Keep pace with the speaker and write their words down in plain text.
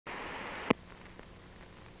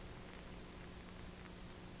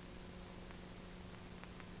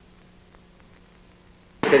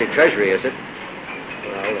city treasury, is it?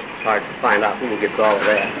 Well, it's hard to find out who gets all of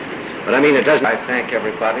that. But I mean, it doesn't... I thank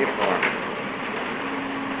everybody for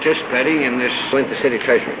participating in this... Went to city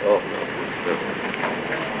treasury. Oh, no.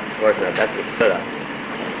 Of course not. That's the setup.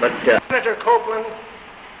 But, Senator Copeland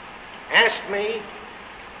asked me,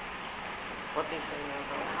 what did he say now?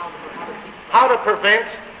 How to prevent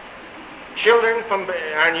children from,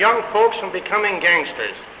 and young folks from becoming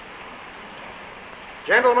gangsters.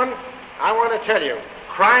 Gentlemen, I want to tell you,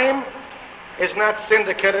 crime is not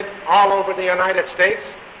syndicated all over the United States.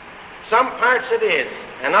 Some parts it is,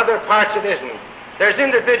 and other parts it isn't. There's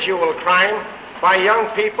individual crime by young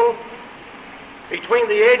people between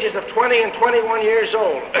the ages of 20 and 21 years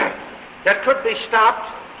old that could be stopped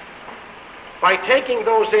by taking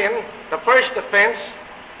those in, the first offense,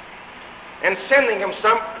 and sending them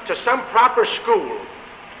to some proper school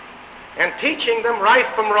and teaching them right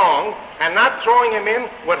from wrong and not throwing them in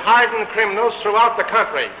with hardened criminals throughout the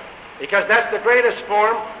country, because that's the greatest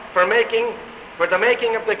form for the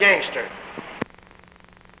making of the gangster.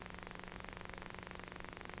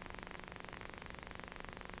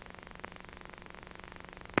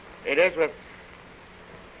 It is with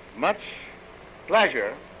much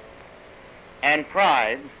pleasure and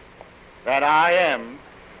pride that I am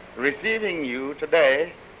receiving you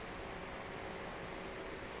today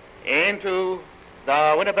into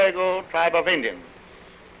the Winnebago tribe of Indians.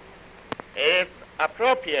 It's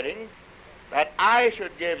appropriating that I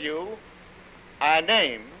should give you a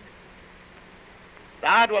name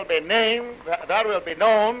that will be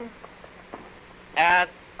known as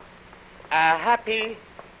a happy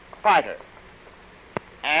fighter.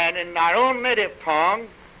 And in our own native tongue,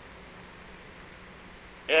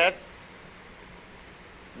 it's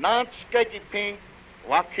Nanchkekipi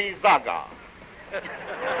Wakizaga. Did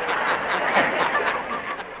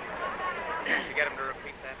you get him to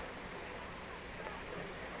repeat that?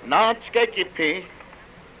 Nanchkekipi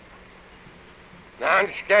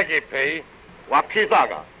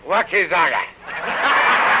Wakizaga. Wakizaga.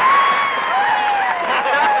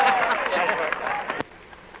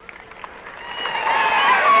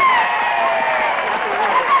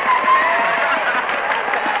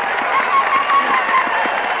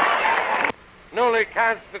 Newly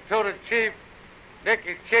constituted Chief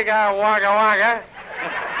Dickie Chiga Wagga Wagga.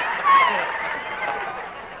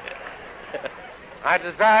 I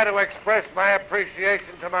desire to express my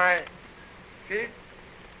appreciation to my chief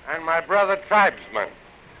and my brother tribesmen.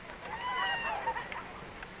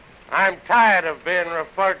 I'm tired of being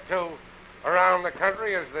referred to around the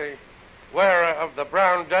country as the wearer of the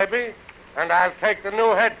brown derby, and I'll take the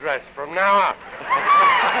new headdress from now on.